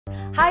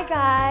Hi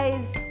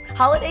guys!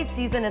 Holiday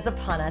season is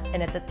upon us,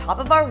 and at the top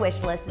of our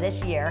wish list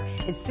this year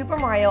is Super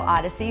Mario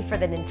Odyssey for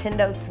the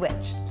Nintendo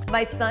Switch.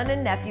 My son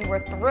and nephew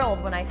were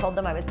thrilled when I told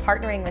them I was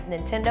partnering with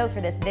Nintendo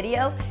for this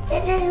video.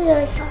 This is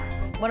really fun.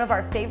 One of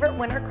our favorite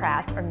winter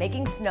crafts are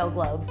making snow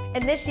globes,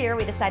 and this year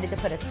we decided to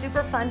put a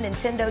super fun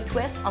Nintendo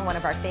twist on one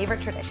of our favorite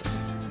traditions.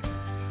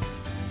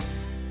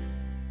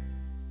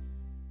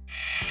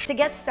 To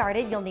get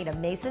started, you'll need a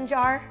mason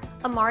jar,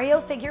 a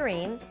Mario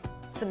figurine,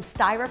 some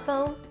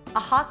styrofoam, a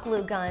hot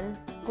glue gun,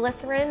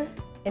 glycerin,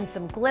 and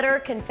some glitter,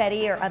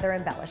 confetti, or other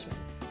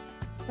embellishments.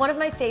 One of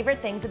my favorite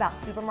things about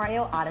Super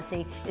Mario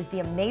Odyssey is the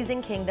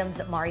amazing kingdoms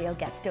that Mario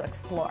gets to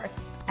explore.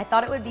 I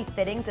thought it would be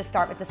fitting to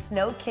start with the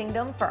Snow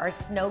Kingdom for our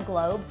snow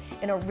globe,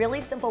 and a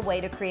really simple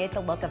way to create the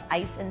look of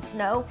ice and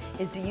snow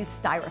is to use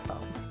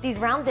styrofoam. These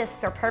round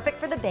discs are perfect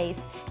for the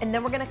base, and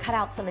then we're going to cut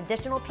out some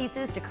additional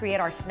pieces to create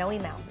our snowy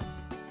mountain.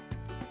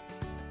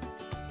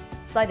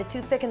 Slide a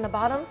toothpick in the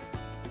bottom,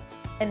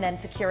 and then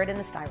secure it in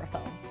the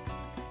styrofoam.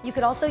 You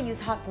could also use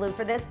hot glue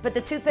for this, but the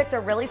toothpicks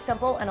are really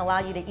simple and allow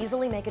you to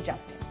easily make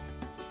adjustments.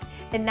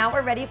 And now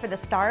we're ready for the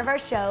star of our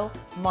show,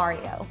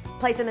 Mario.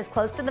 Place him as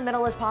close to the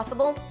middle as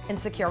possible and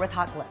secure with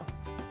hot glue.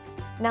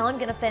 Now I'm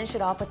gonna finish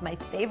it off with my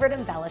favorite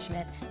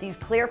embellishment, these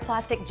clear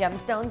plastic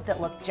gemstones that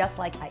look just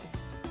like ice.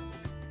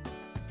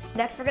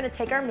 Next, we're gonna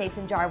take our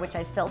mason jar, which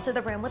I filled to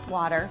the rim with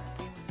water,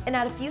 and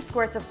add a few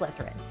squirts of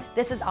glycerin.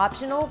 This is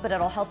optional, but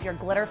it'll help your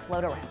glitter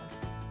float around.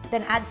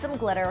 Then add some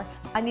glitter.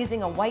 I'm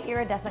using a white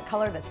iridescent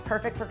color that's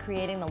perfect for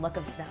creating the look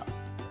of snow.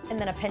 And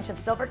then a pinch of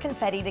silver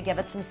confetti to give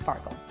it some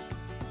sparkle.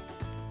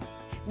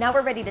 Now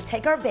we're ready to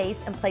take our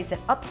base and place it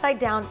upside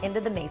down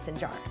into the mason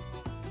jar.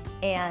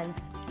 And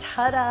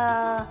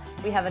ta-da!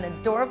 We have an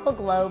adorable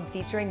globe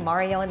featuring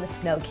Mario and the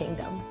Snow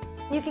Kingdom.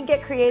 You can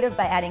get creative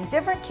by adding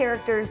different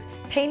characters,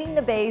 painting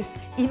the base,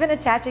 even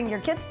attaching your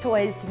kids'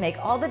 toys to make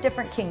all the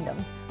different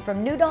kingdoms,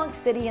 from New Donk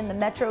City in the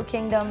Metro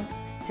Kingdom,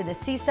 to the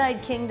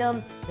Seaside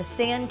Kingdom, the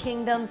Sand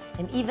Kingdom,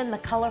 and even the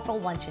colorful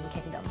Luncheon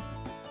Kingdom.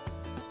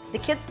 The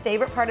kids'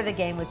 favorite part of the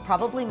game was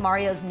probably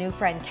Mario's new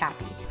friend,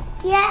 Cappy.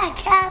 Yeah,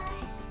 Cap.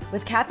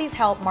 With Cappy's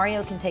help,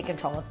 Mario can take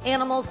control of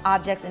animals,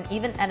 objects, and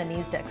even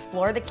enemies to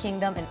explore the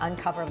kingdom and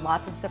uncover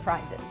lots of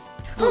surprises.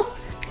 Oh,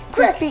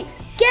 Crispy,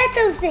 get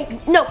those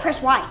things. No,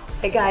 press Y.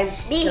 Hey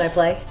guys, can I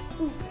play?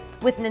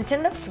 With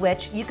Nintendo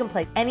Switch, you can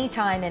play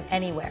anytime and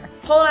anywhere.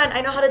 Hold on,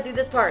 I know how to do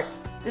this part.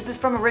 This is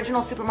from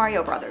original Super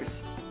Mario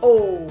Brothers.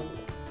 Oh,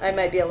 I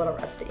might be a little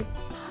rusty.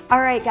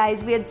 All right,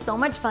 guys, we had so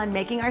much fun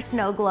making our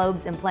snow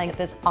globes and playing with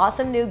this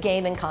awesome new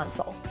game and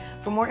console.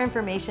 For more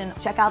information,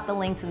 check out the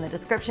links in the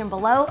description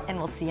below, and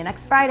we'll see you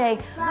next Friday.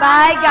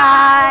 Bye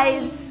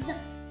guys.